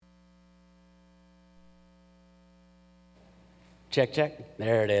Check, check.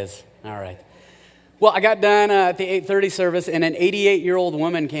 There it is. All right. Well, I got done at the 8:30 service, and an 88-year-old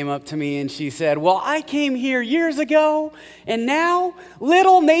woman came up to me, and she said, well, I came here years ago, and now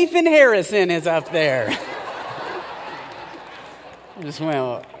little Nathan Harrison is up there. I just went,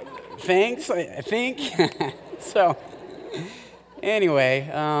 well, thanks, I think. So, anyway,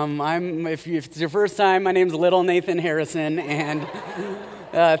 if it's your first time, my name's Little Nathan Harrison, and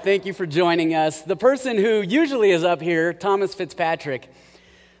thank you for joining us. The person who usually is up here, Thomas Fitzpatrick,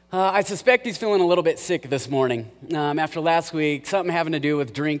 I suspect he's feeling a little bit sick this morning. After last week, something having to do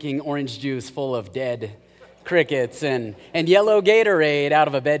with drinking orange juice full of dead crickets and yellow Gatorade out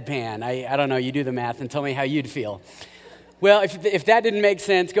of a bedpan. I don't know, you do the math and tell me how you'd feel. Well, if that didn't make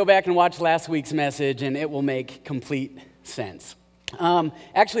sense, go back and watch last week's message and it will make complete sense.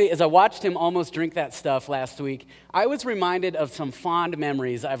 Actually, as I watched him almost drink that stuff last week, I was reminded of some fond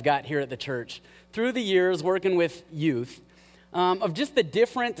memories I've got here at the church through the years working with youth, of just the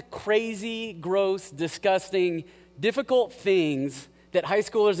different crazy, gross, disgusting, difficult things that high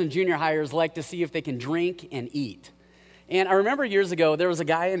schoolers and junior highers like to see if they can drink and eat. And I remember years ago, there was a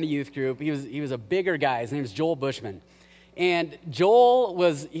guy in the youth group. He was a bigger guy. His name was Joel Bushman. And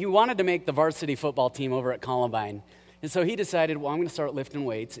Joel he wanted to make the varsity football team over at Columbine. And so he decided, well, I'm going to start lifting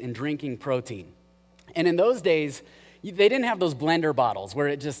weights and drinking protein. And in those days, they didn't have those blender bottles where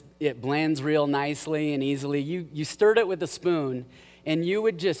it blends real nicely and easily. You stirred it with a spoon, and you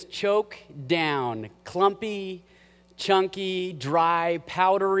would just choke down clumpy, chunky, dry,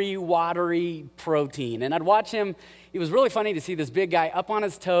 powdery, watery protein. And I'd watch him. It was really funny to see this big guy up on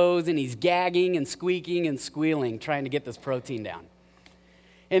his toes, and he's gagging and squeaking and squealing, trying to get this protein down.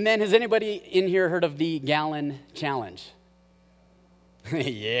 And then, has anybody in here heard of the Gallon Challenge?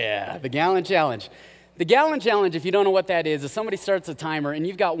 Yeah, the Gallon Challenge. The Gallon Challenge, if you don't know what that is somebody starts a timer, and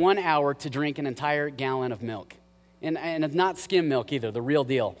you've got 1 hour to drink an entire gallon of milk. And it's not skim milk either, the real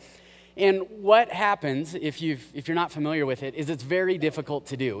deal. And what happens, if you're not familiar with it, is it's very difficult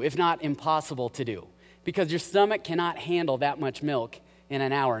to do, if not impossible to do, because your stomach cannot handle that much milk in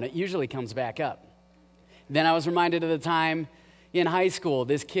an hour, and it usually comes back up. Then I was reminded of the time in high school,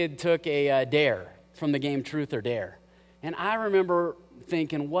 this kid took a dare from the game Truth or Dare. And I remember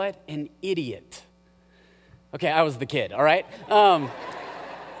thinking, what an idiot. Okay, I was the kid, all right?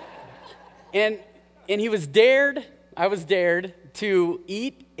 And I was dared to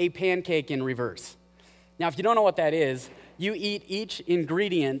eat a pancake in reverse. Now, if you don't know what that is, you eat each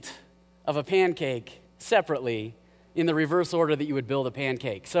ingredient of a pancake separately in the reverse order that you would build a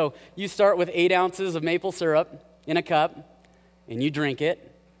pancake. So you start with 8 ounces of maple syrup in a cup, and you drink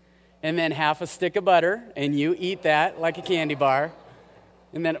it, and then half a stick of butter, and you eat that like a candy bar,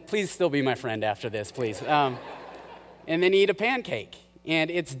 and then please still be my friend after this, please. And then eat a pancake,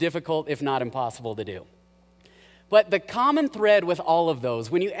 and it's difficult, if not impossible, to do. But the common thread with all of those,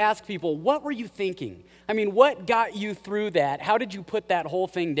 when you ask people, what were you thinking? I mean, what got you through that? How did you put that whole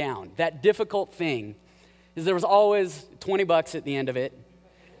thing down? That difficult thing is there was always $20 at the end of it,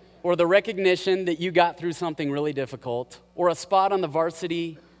 or the recognition that you got through something really difficult, or a spot on the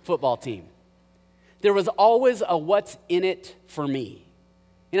varsity football team. There was always a what's in it for me.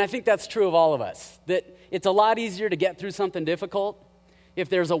 And I think that's true of all of us, that it's a lot easier to get through something difficult if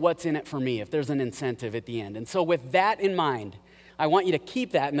there's a what's in it for me, if there's an incentive at the end. And so with that in mind, I want you to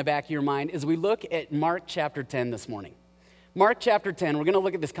keep that in the back of your mind as we look at Mark chapter 10 this morning. Mark chapter 10, we're going to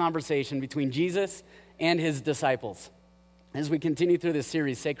look at this conversation between Jesus and his disciples as we continue through this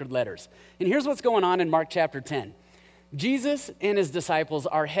series, Sacred Letters. And here's what's going on in Mark chapter 10. Jesus and his disciples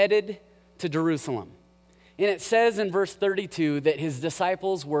are headed to Jerusalem. And it says in verse 32 that his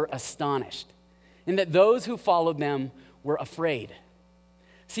disciples were astonished and that those who followed them were afraid.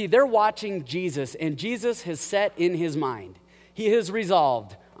 See, they're watching Jesus, and Jesus has set in his mind. He has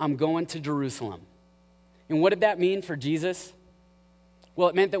resolved, I'm going to Jerusalem. And what did that mean for Jesus? Well,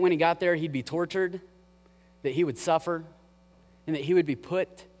 it meant that when he got there, he'd be tortured, that he would suffer, and that he would be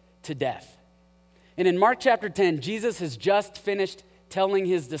put to death. And in Mark chapter 10, Jesus has just finished telling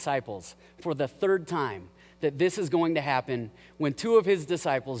his disciples for the third time that this is going to happen when 2 of his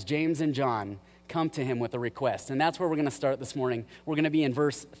disciples, James and John, come to him with a request. And that's where we're going to start this morning. We're going to be in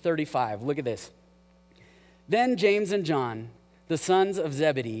verse 35. Look at this. Then James and John, the sons of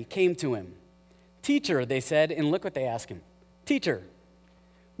Zebedee, came to him. Teacher, they said, and look what they asked him. Teacher,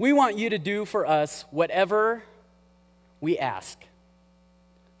 we want you to do for us whatever we ask.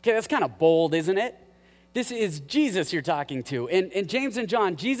 Okay, that's kind of bold, isn't it? This is Jesus you're talking to. And James and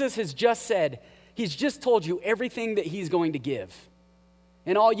John, Jesus has just said, he's just told you everything that he's going to give.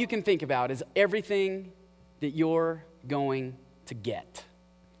 And all you can think about is everything that you're going to get.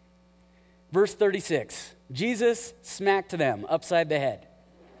 Verse 36, Jesus smacked them upside the head.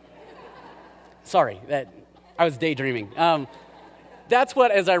 Sorry, I was daydreaming. That's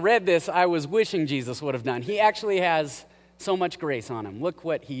what, as I read this, I was wishing Jesus would have done. He actually has so much grace on him. Look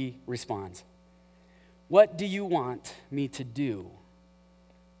what he responds. What do you want me to do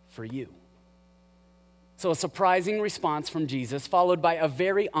for you? So a surprising response from Jesus, followed by a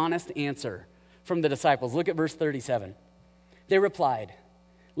very honest answer from the disciples. Look at verse 37. They replied,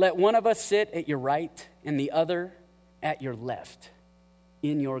 let one of us sit at your right and the other at your left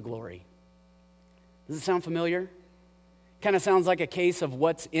in your glory. Does it sound familiar? Kind of sounds like a case of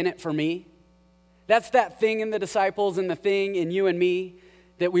what's in it for me. That's that thing in the disciples and the thing in you and me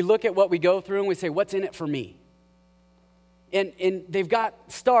that we look at what we go through and we say, what's in it for me? And they've got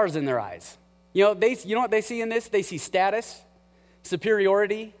stars in their eyes. You know what they see in this? They see status,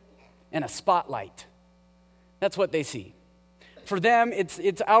 superiority, and a spotlight. That's what they see. For them,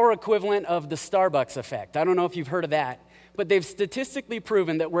 it's our equivalent of the Starbucks effect. I don't know if you've heard of that, but they've statistically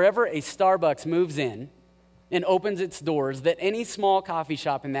proven that wherever a Starbucks moves in and opens its doors, that any small coffee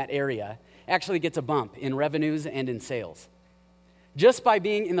shop in that area actually gets a bump in revenues and in sales. Just by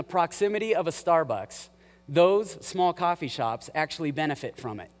being in the proximity of a Starbucks, those small coffee shops actually benefit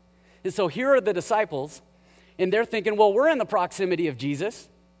from it. And so here are the disciples, and they're thinking, well, we're in the proximity of Jesus,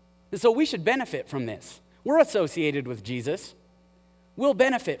 and so we should benefit from this. We're associated with Jesus. We'll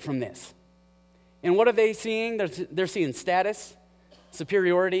benefit from this. And what are they seeing? They're seeing status,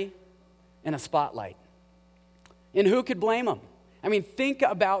 superiority, and a spotlight. And who could blame them? I mean, think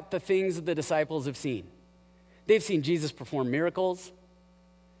about the things that the disciples have seen. They've seen Jesus perform miracles.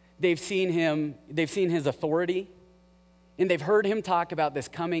 They've seen his authority. And they've heard him talk about this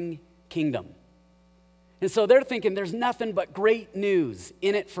coming kingdom. And so they're thinking, there's nothing but great news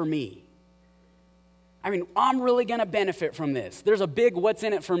in it for me. I mean, I'm really going to benefit from this. There's a big what's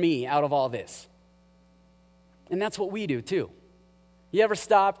in it for me out of all this. And that's what we do too. You ever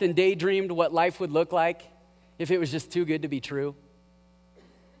stopped and daydreamed what life would look like if it was just too good to be true?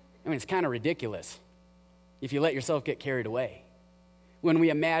 I mean, it's kind of ridiculous if you let yourself get carried away. When we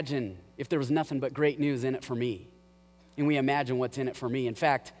imagine if there was nothing but great news in it for me, and we imagine what's in it for me. In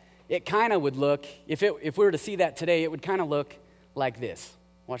fact, it kind of would look, if we were to see that today, it would kind of look like this.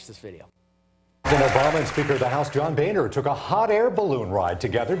 Watch this video. President Obama and Speaker of the House John Boehner took a hot air balloon ride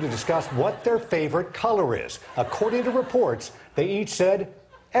together to discuss what their favorite color is. According to reports, they each said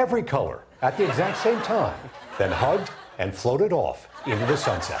every color at the exact same time, then hugged and floated off into the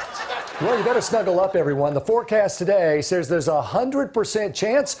sunset. Well, you better snuggle up, everyone. The forecast today says there's a 100%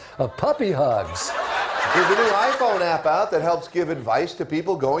 chance of puppy hugs. There's a new iPhone app out that helps give advice to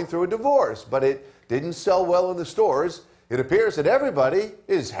people going through a divorce, but it didn't sell well in the stores. It appears that everybody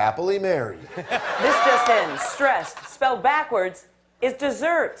is happily married. This just in. Stressed, spelled backwards, is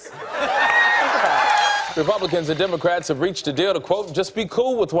desserts. Think about it. Republicans and Democrats have reached a deal to, quote, just be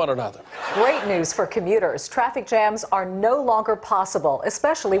cool with one another. Great news for commuters. Traffic jams are no longer possible,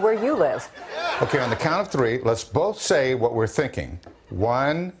 especially where you live. Okay, on the count of three, let's both say what we're thinking.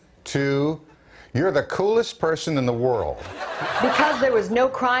 1, 2, you're the coolest person in the world. Because there was no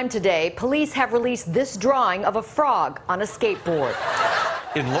crime today, police have released this drawing of a frog on a skateboard.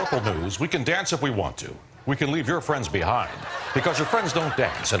 In local news, we can dance if we want to. We can leave your friends behind because your friends don't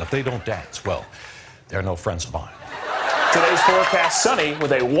dance, and if they don't dance, well, they're no friends of mine. Today's forecast sunny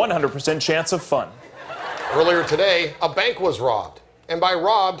with a 100% chance of fun. Earlier today, a bank was robbed. And by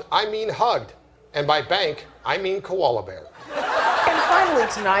robbed, I mean hugged. And by bank, I mean koala bear. And finally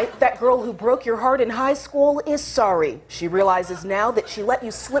tonight, that girl who broke your heart in high school is sorry. She realizes now that she let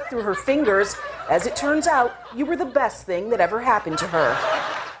you slip through her fingers. As it turns out, you were the best thing that ever happened to her.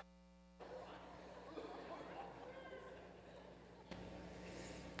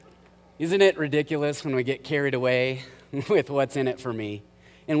 Isn't it ridiculous when we get carried away with what's in it for me?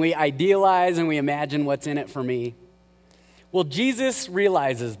 And we idealize and we imagine what's in it for me. Well, Jesus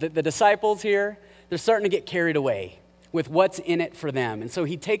realizes that the disciples here, they're starting to get carried away with what's in it for them. And so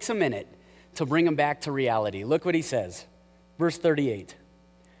he takes a minute to bring them back to reality. Look what he says. Verse 38.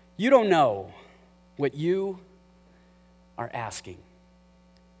 You don't know what you are asking.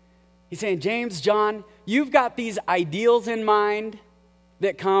 He's saying, James, John, you've got these ideals in mind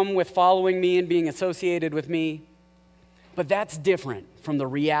that come with following me and being associated with me, but that's different from the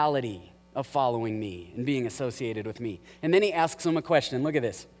reality of following me and being associated with me. And then he asks them a question. Look at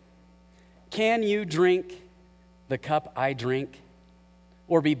this. Can you drink the cup I drink,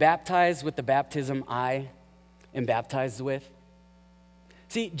 or be baptized with the baptism I am baptized with?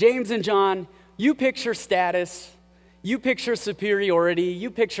 See, James and John, you picture status, you picture superiority,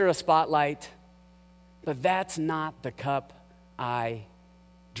 you picture a spotlight, but that's not the cup I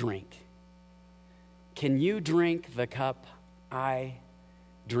drink. can you drink the cup I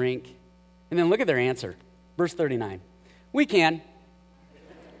drink? And then look at their answer. Verse 39. We can.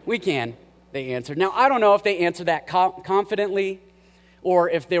 We can, they answered. Now, I don't know if they answered that confidently or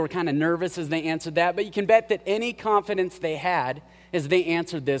if they were kind of nervous as they answered that, but you can bet that any confidence they had as they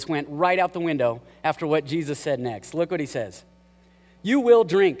answered this went right out the window after what Jesus said next. Look what he says. You will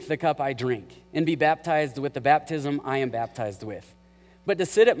drink the cup I drink and be baptized with the baptism I am baptized with. But to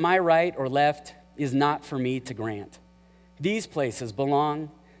sit at my right or left is not for me to grant. These places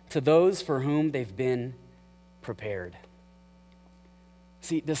belong to those for whom they've been prepared.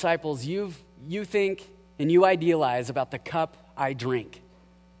 See, disciples, you think and you idealize about the cup I drink,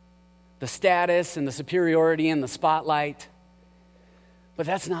 the status and the superiority and the spotlight, but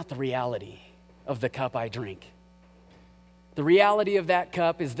that's not the reality of the cup I drink. The reality of that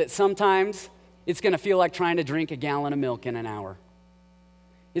cup is that sometimes it's going to feel like trying to drink a gallon of milk in an hour.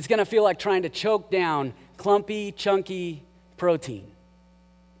 It's going to feel like trying to choke down clumpy, chunky protein.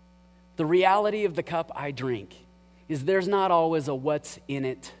 The reality of the cup I drink is there's not always a what's in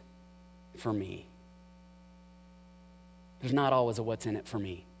it for me. There's not always a what's in it for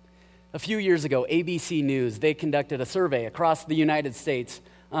me. A few years ago, ABC News, they conducted a survey across the United States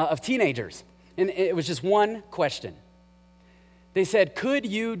of teenagers. And it was just one question. They said, could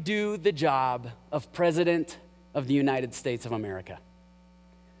you do the job of President of the United States of America?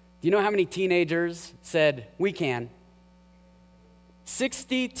 Do you know how many teenagers said, we can?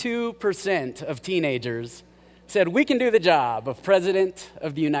 62% of teenagers said, we can do the job of President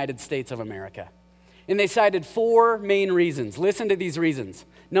of the United States of America. And they cited 4 main reasons. Listen to these reasons.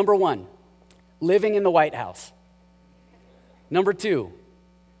 Number 1, living in the White House. Number 2,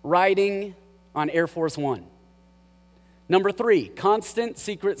 riding on Air Force One. Number 3, constant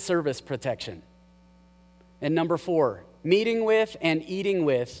Secret Service protection. And number 4, meeting with and eating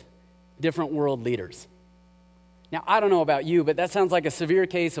with different world leaders. Now, I don't know about you, but that sounds like a severe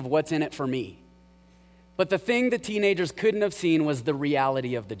case of what's in it for me. But the thing the teenagers couldn't have seen was the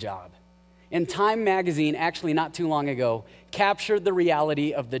reality of the job. And Time magazine, actually not too long ago, captured the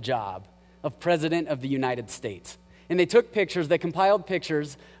reality of the job of President of the United States. And they took pictures, they compiled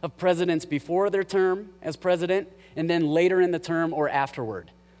pictures of presidents before their term as president and then later in the term or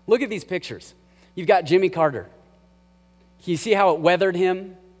afterward. Look at these pictures. You've got Jimmy Carter. Can you see how it weathered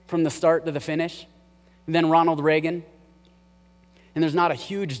him from the start to the finish? And then Ronald Reagan. And there's not a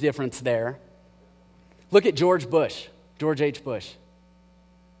huge difference there. Look at George Bush, George H. Bush.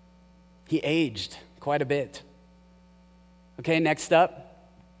 He aged quite a bit. Okay, next up,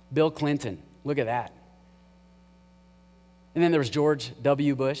 Bill Clinton. Look at that. And then there was George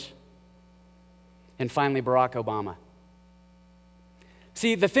W. Bush. And finally, Barack Obama.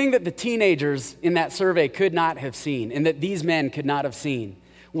 See, the thing that the teenagers in that survey could not have seen, and that these men could not have seen,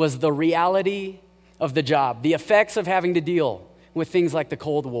 was the reality of the job, the effects of having to deal with things like the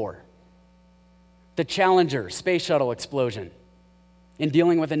Cold War, the Challenger space shuttle explosion, and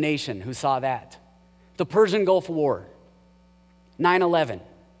dealing with a nation who saw that, the Persian Gulf War, 9/11,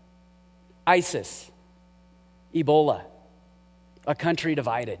 ISIS, Ebola, a country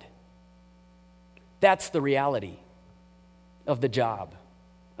divided. That's the reality of the job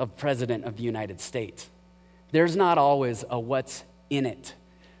of President of the United States. There's not always a what's in it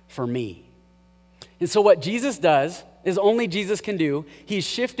for me. And so what Jesus does is only Jesus can do. He's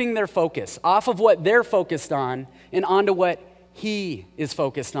shifting their focus off of what they're focused on and onto what he is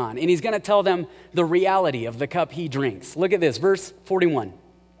focused on. And he's going to tell them the reality of the cup he drinks. Look at this, verse 41.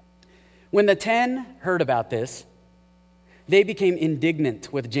 When the 10 heard about this, they became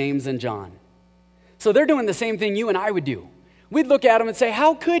indignant with James and John. So they're doing the same thing you and I would do. We'd look at them and say,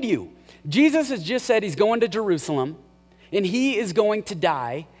 how could you? Jesus has just said he's going to Jerusalem, and he is going to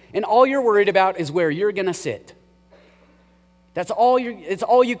die, and all you're worried about is where you're going to sit. It's all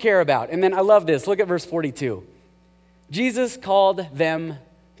you care about. And then I love this. Look at verse 42. Jesus called them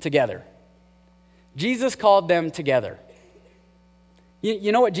together. Jesus called them together.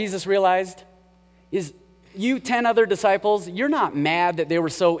 You know what Jesus realized? Is you 10 other disciples, you're not mad that they were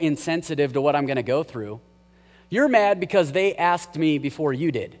so insensitive to what I'm going to go through. You're mad because they asked me before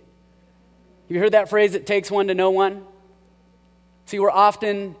you did. You heard that phrase, it takes one to know one? See, we're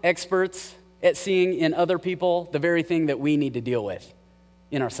often experts at seeing in other people the very thing that we need to deal with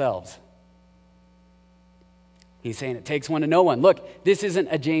in ourselves. He's saying it takes one to know one. Look, this isn't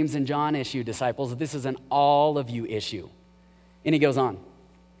a James and John issue, disciples. This is an all of you issue. And he goes on.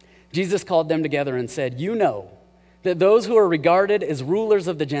 Jesus called them together and said, you know that those who are regarded as rulers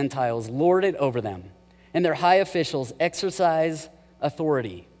of the Gentiles lord it over them, and their high officials exercise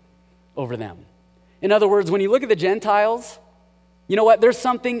authority over them. In other words, when you look at the Gentiles, you know what? There's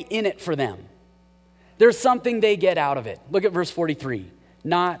something in it for them. There's something they get out of it. Look at verse 43.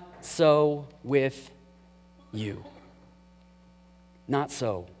 Not so with you. Not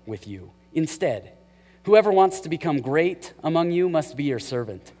so with you. Instead, whoever wants to become great among you must be your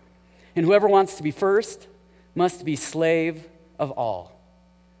servant. And whoever wants to be first must be slave of all.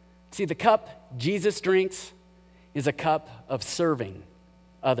 See, the cup Jesus drinks is a cup of serving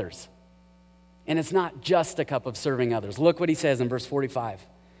others. And it's not just a cup of serving others. Look what he says in verse 45.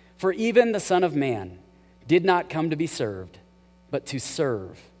 For even the Son of Man did not come to be served, but to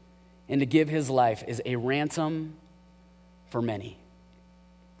serve, and to give his life as a ransom for many.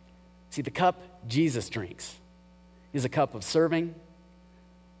 See, the cup Jesus drinks is a cup of serving,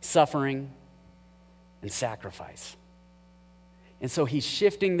 suffering, and sacrifice. And so he's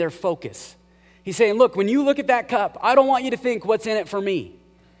shifting their focus. He's saying, look, when you look at that cup, I don't want you to think what's in it for me.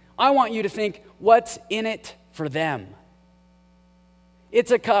 I want you to think what's in it for them.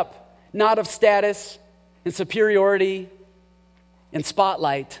 It's a cup not of status and superiority and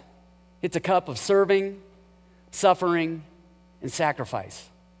spotlight. It's a cup of serving, suffering, and sacrifice.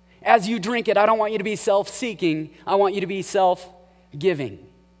 As you drink it, I don't want you to be self-seeking. I want you to be self-giving.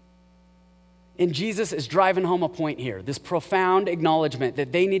 And Jesus is driving home a point here, this profound acknowledgement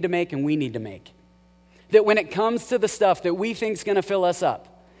that they need to make and we need to make. That when it comes to the stuff that we think is going to fill us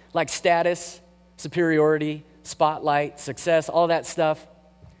up, like status, superiority, spotlight, success, all that stuff,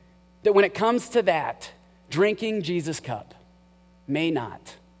 that when it comes to that, drinking Jesus' cup may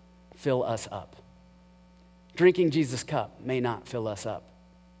not fill us up. Drinking Jesus' cup may not fill us up.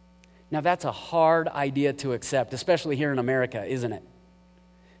 Now, that's a hard idea to accept, especially here in America, isn't it?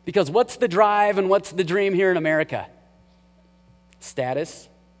 Because what's the drive and what's the dream here in America? Status,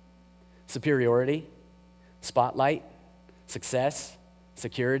 superiority, spotlight, success,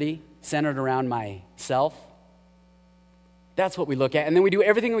 security, centered around myself. That's what we look at. And then we do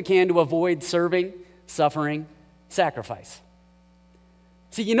everything we can to avoid serving, suffering, sacrifice.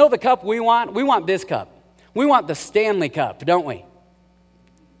 See, you know the cup we want? We want this cup. We want the Stanley Cup, don't we?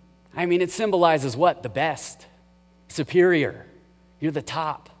 I mean, it symbolizes what? The best, superior. You're the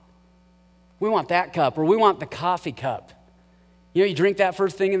top. We want that cup, or we want the coffee cup. You know, you drink that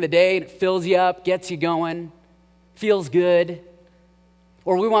first thing in the day, and it fills you up, gets you going, feels good.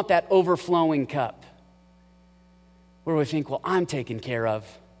 Or we want that overflowing cup, where we think, well, I'm taken care of.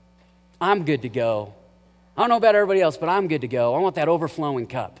 I'm good to go. I don't know about everybody else, but I'm good to go. I want that overflowing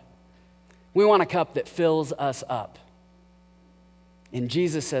cup. We want a cup that fills us up. And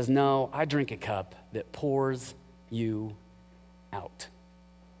Jesus says, no, I drink a cup that pours you out.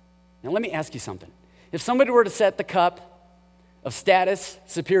 Now, let me ask you something. If somebody were to set the cup of status,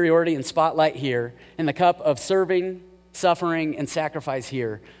 superiority, and spotlight here, and the cup of serving, suffering, and sacrifice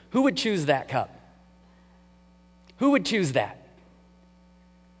here, who would choose that cup? Who would choose that?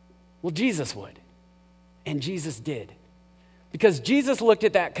 Well, Jesus would. And Jesus did. Because Jesus looked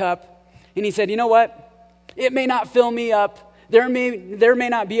at that cup, and he said, you know what? It may not fill me up. There may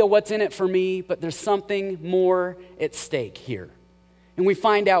not be a what's in it for me, but there's something more at stake here. And we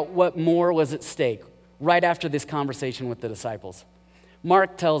find out what more was at stake right after this conversation with the disciples.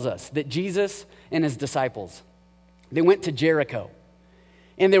 Mark tells us that Jesus and his disciples, they went to Jericho.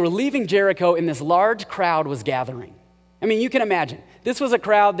 And they were leaving Jericho, and this large crowd was gathering. I mean, you can imagine. This was a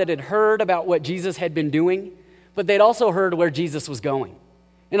crowd that had heard about what Jesus had been doing, but they'd also heard where Jesus was going.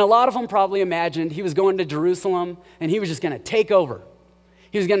 And a lot of them probably imagined he was going to Jerusalem and he was just going to take over.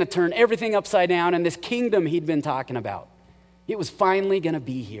 He was going to turn everything upside down, and this kingdom he'd been talking about, it was finally going to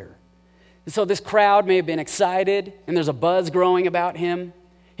be here. And so this crowd may have been excited, and there's a buzz growing about him.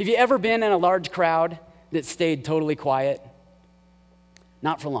 Have you ever been in a large crowd that stayed totally quiet?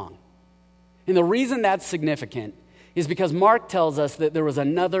 Not for long. And the reason that's significant is because Mark tells us that there was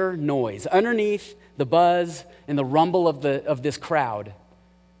another noise. Underneath the buzz and the rumble of this crowd,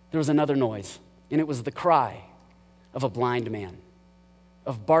 there was another noise, and it was the cry of a blind man,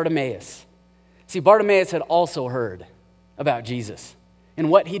 of Bartimaeus. See, Bartimaeus had also heard about Jesus and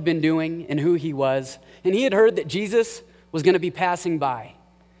what he'd been doing and who he was, and he had heard that Jesus was going to be passing by.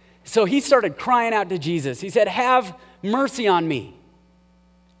 So he started crying out to Jesus. He said, have mercy on me.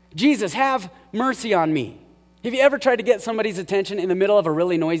 Jesus, have mercy on me. Have you ever tried to get somebody's attention in the middle of a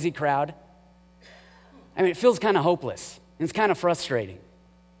really noisy crowd? I mean, it feels kind of hopeless, and it's kind of frustrating.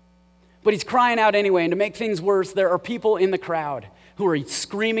 But he's crying out anyway, and to make things worse, there are people in the crowd who are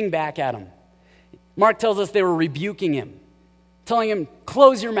screaming back at him. Mark tells us they were rebuking him, telling him,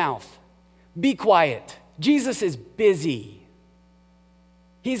 close your mouth, be quiet. Jesus is busy.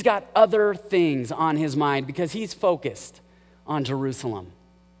 He's got other things on his mind because he's focused on Jerusalem.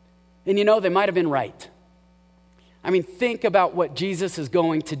 And you know, they might have been right. I mean, think about what Jesus is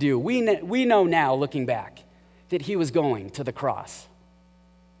going to do. We know now, looking back, that he was going to the cross.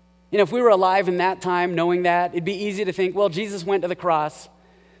 And if we were alive in that time, knowing that, it'd be easy to think, well, Jesus went to the cross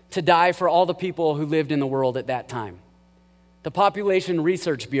to die for all the people who lived in the world at that time. The Population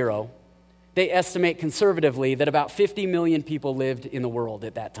Research Bureau, they estimate conservatively that about 50 million people lived in the world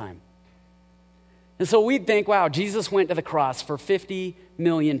at that time. And so we'd think, wow, Jesus went to the cross for 50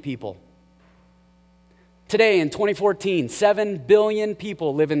 million people. Today, in 2014, 7 billion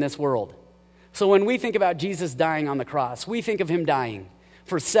people live in this world. So when we think about Jesus dying on the cross, we think of him dying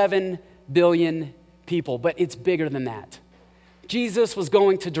for 7 billion people, but it's bigger than that. Jesus was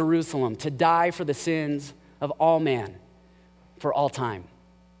going to Jerusalem to die for the sins of all man for all time.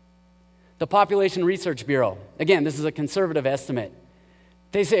 The Population Research Bureau, again, this is a conservative estimate.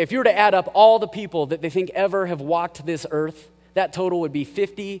 They say if you were to add up all the people that they think ever have walked this earth, that total would be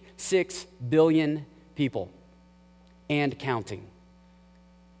 56 billion people and counting.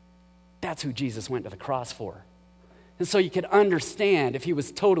 That's who Jesus went to the cross for. And so you could understand if he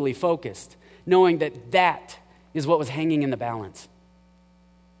was totally focused, knowing that that is what was hanging in the balance.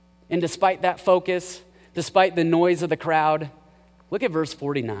 And despite that focus, despite the noise of the crowd, look at verse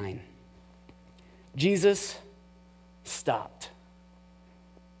 49. Jesus stopped.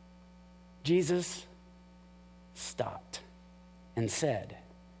 Jesus stopped and said,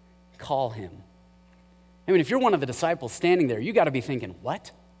 call him. I mean, if you're one of the disciples standing there, you got to be thinking,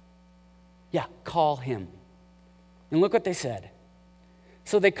 what? Yeah, call him. And look what they said.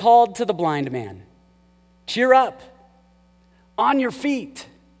 So they called to the blind man, cheer up, on your feet.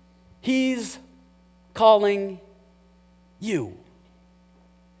 He's calling you.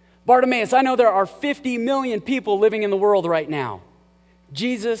 Bartimaeus, I know there are 50 million people living in the world right now.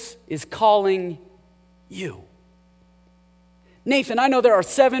 Jesus is calling you. Nathan, I know there are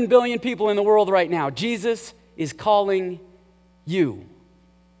 7 billion people in the world right now. Jesus is calling you.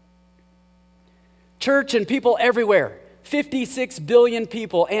 Church and people everywhere, 56 billion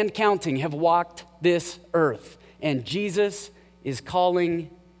people and counting have walked this earth, and Jesus is calling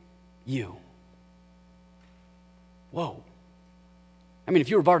you. Whoa. I mean, if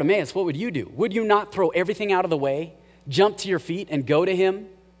you were Bartimaeus, what would you do? Would you not throw everything out of the way, jump to your feet and go to him?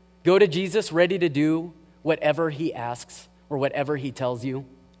 Go to Jesus, ready to do whatever he asks or whatever he tells you?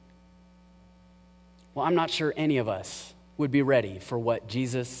 Well, I'm not sure any of us would be ready for what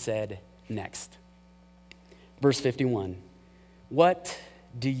Jesus said next. Verse 51, what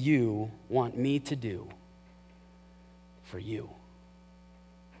do you want me to do for you?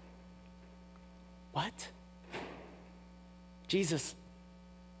 What? Jesus,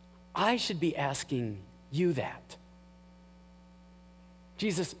 I should be asking you that.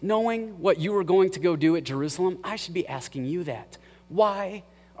 Jesus, knowing what you were going to go do at Jerusalem, I should be asking you that. Why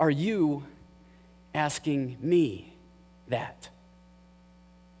are you asking me that?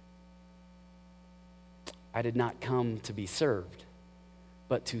 I did not come to be served,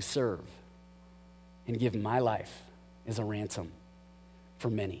 but to serve and give my life as a ransom for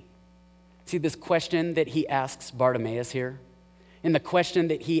many. See, this question that he asks Bartimaeus here, and the question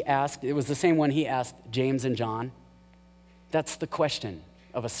that he asked, it was the same one he asked James and John. That's the question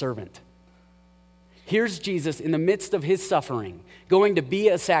of a servant. Here's Jesus in the midst of his suffering, going to be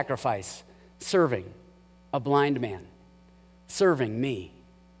a sacrifice, serving a blind man, serving me,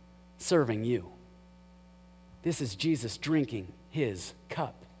 serving you. This is Jesus drinking his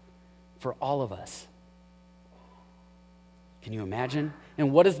cup for all of us. Can you imagine?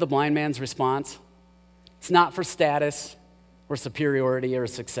 And what is the blind man's response? It's not for status or superiority or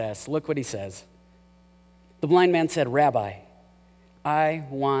success. Look what he says. The blind man said, Rabbi, I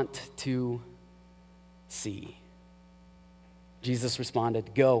want to see. Jesus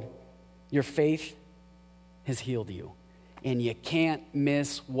responded, go, your faith has healed you. And you can't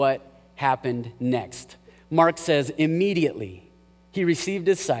miss what happened next. Mark says, immediately he received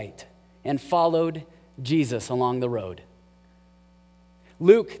his sight and followed Jesus along the road.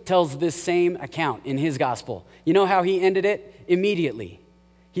 Luke tells this same account in his gospel. You know how he ended it? Immediately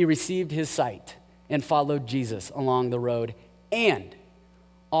he received his sight and followed Jesus along the road, and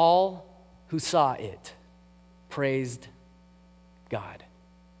all who saw it praised God.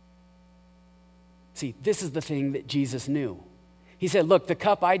 See, this is the thing that Jesus knew. He said, look, the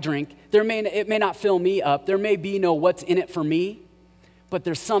cup I drink, it may not fill me up. There may be no what's in it for me, but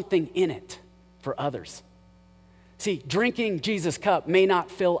there's something in it for others. See, drinking Jesus' cup may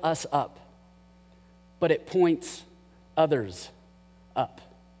not fill us up, but it points others up.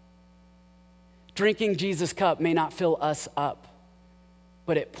 Drinking Jesus' cup may not fill us up,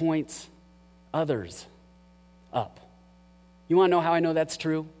 but it points others up. You want to know how I know that's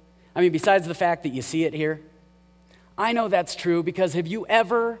true? I mean, besides the fact that you see it here, I know that's true because have you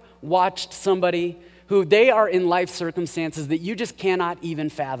ever watched somebody who they are in life circumstances that you just cannot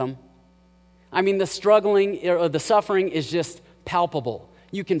even fathom? I mean, the struggling or the suffering is just palpable.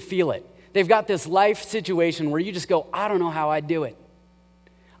 You can feel it. They've got this life situation where you just go, I don't know how I'd do it.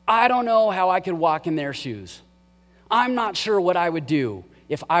 I don't know how I could walk in their shoes. I'm not sure what I would do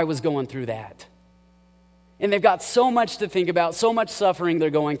if I was going through that. And they've got so much to think about, so much suffering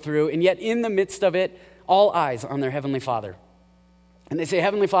they're going through, and yet in the midst of it, all eyes on their Heavenly Father. And they say,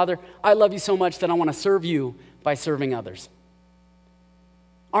 Heavenly Father, I love you so much that I want to serve you by serving others.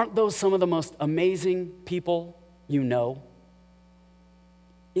 Aren't those some of the most amazing people you know?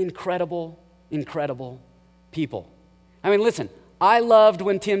 Incredible, incredible people. I mean, listen, I loved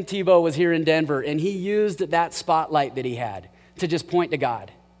when Tim Tebow was here in Denver and he used that spotlight that he had to just point to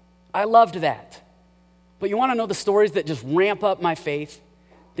God. I loved that. But you want to know the stories that just ramp up my faith,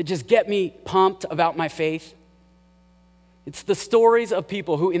 that just get me pumped about my faith? It's the stories of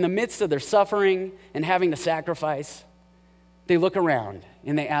people who, in the midst of their suffering and having to sacrifice, they look around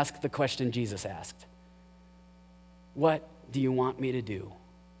and they ask the question Jesus asked. What do you want me to do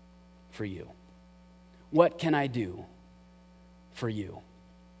for you? What can I do for you?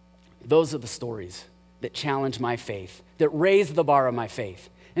 Those are the stories that challenge my faith, that raise the bar of my faith.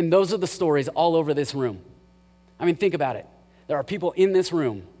 And those are the stories all over this room. I mean, think about it. There are people in this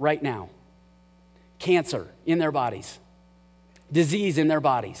room right now, cancer in their bodies, disease in their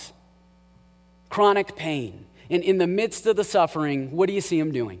bodies, chronic pain. And in the midst of the suffering, what do you see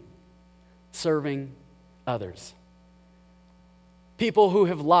them doing? Serving others. People who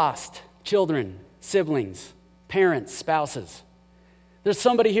have lost children, siblings, parents, spouses. There's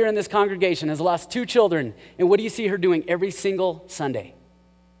somebody here in this congregation has lost 2 children, and what do you see her doing every single Sunday?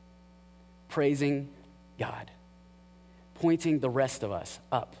 Praising God, pointing the rest of us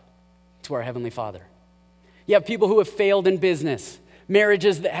up to our Heavenly Father. You have people who have failed in business,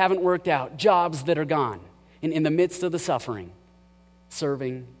 marriages that haven't worked out, jobs that are gone, and in the midst of the suffering,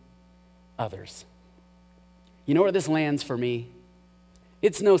 serving others. You know where this lands for me?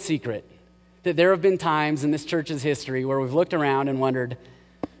 It's no secret that there have been times in this church's history where we've looked around and wondered,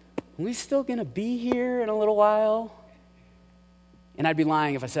 are we still going to be here in a little while? And I'd be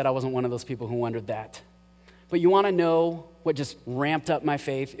lying if I said I wasn't one of those people who wondered that. But you want to know what just ramped up my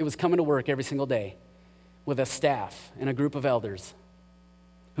faith? It was coming to work every single day with a staff and a group of elders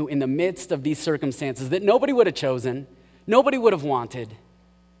who, in the midst of these circumstances that nobody would have chosen, nobody would have wanted,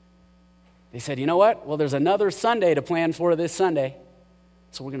 they said, you know what? Well, there's another Sunday to plan for this Sunday,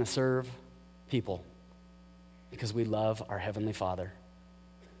 so we're going to serve people because we love our Heavenly Father.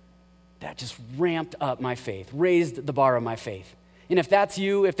 That just ramped up my faith, raised the bar of my faith. And if that's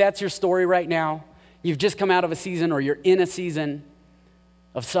you, if that's your story right now, you've just come out of a season or you're in a season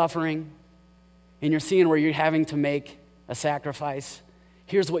of suffering and you're seeing where you're having to make a sacrifice,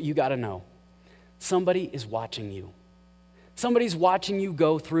 here's what you got to know. Somebody is watching you. Somebody's watching you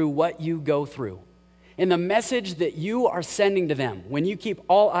go through what you go through. And the message that you are sending to them, when you keep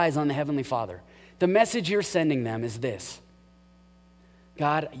all eyes on the Heavenly Father, the message you're sending them is this: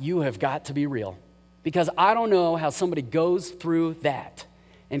 God, you have got to be real. Because I don't know how somebody goes through that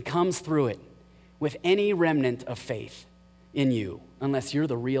and comes through it with any remnant of faith in you unless you're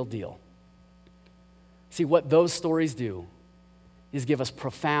the real deal. See, what those stories do is give us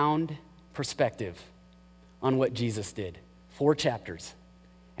profound perspective on what Jesus did. 4 chapters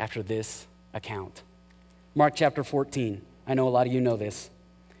after this account. Mark chapter 14. I know a lot of you know this.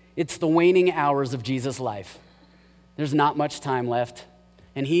 It's the waning hours of Jesus' life. There's not much time left,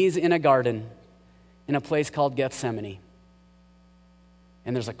 and he's in a garden in a place called Gethsemane.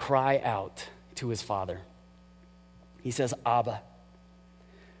 And there's a cry out to his Father. He says, Abba,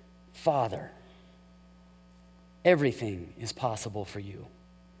 Father, everything is possible for you.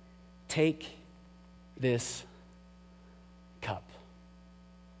 Take this cup.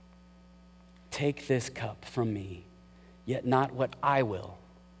 Take this cup from me, yet not what I will,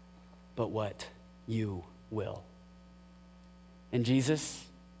 but what you will. And Jesus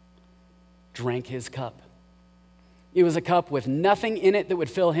drank his cup. It was a cup with nothing in it that would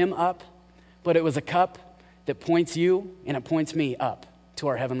fill him up, but it was a cup that points you and it points me up to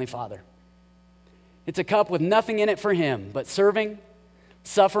our Heavenly Father. It's a cup with nothing in it for him but serving,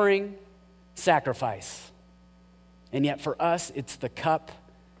 suffering, sacrifice. And yet for us, it's the cup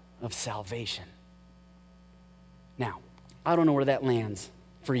of salvation. Now, I don't know where that lands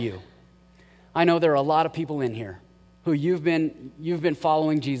for you. I know there are a lot of people in here who you've been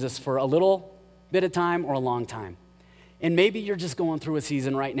following Jesus for a little bit of time or a long time. And maybe you're just going through a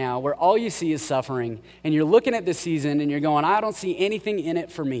season right now where all you see is suffering, and you're looking at this season and you're going, I don't see anything in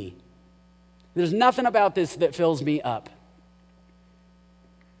it for me. There's nothing about this that fills me up.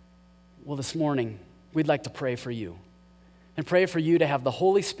 Well, this morning, we'd like to pray for you and pray for you to have the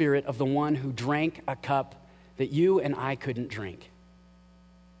Holy Spirit of the one who drank a cup that you and I couldn't drink.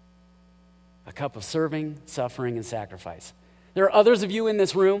 A cup of serving, suffering, and sacrifice. There are others of you in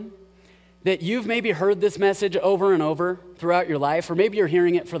this room that you've maybe heard this message over and over throughout your life, or maybe you're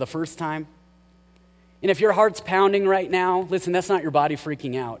hearing it for the first time. And if your heart's pounding right now, listen, that's not your body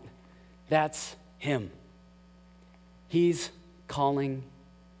freaking out. That's him. He's calling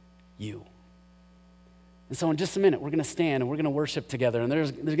you. And so in just a minute, we're going to stand and we're going to worship together. And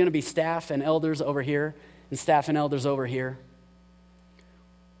there's going to be staff and elders over here and staff and elders over here.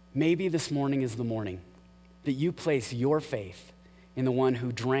 Maybe this morning is the morning that you place your faith in the one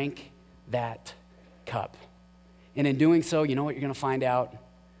who drank that cup. And in doing so, you know what you're going to find out?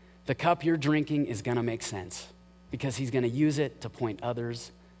 The cup you're drinking is going to make sense because he's going to use it to point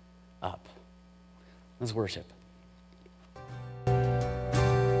others up. Let's worship.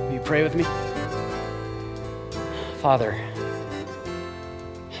 Will you pray with me? Father,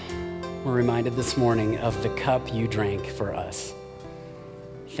 we're reminded this morning of the cup you drank for us.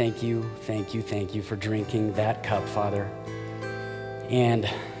 Thank you, thank you, thank you for drinking that cup, Father. And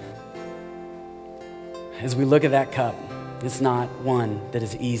as we look at that cup, it's not one that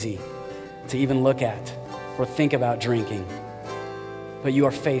is easy to even look at or think about drinking. But you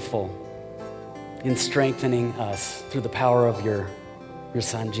are faithful in strengthening us through the power of your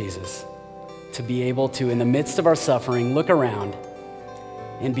Son, Jesus, to be able to, in the midst of our suffering, look around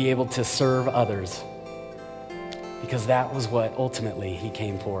and be able to serve others, because that was what ultimately he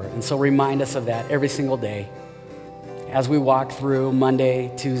came for. And so remind us of that every single day as we walk through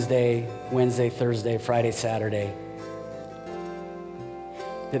Monday, Tuesday, Wednesday, Thursday, Friday, Saturday,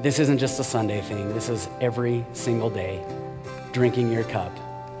 that this isn't just a Sunday thing. This is every single day, drinking your cup.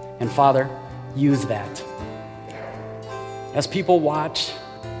 And Father, use that. As people watch,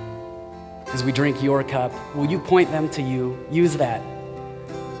 as we drink your cup, will you point them to you? Use that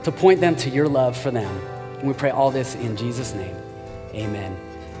to point them to your love for them. And we pray all this in Jesus' name. Amen.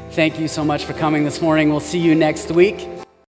 Thank you so much for coming this morning. We'll see you next week.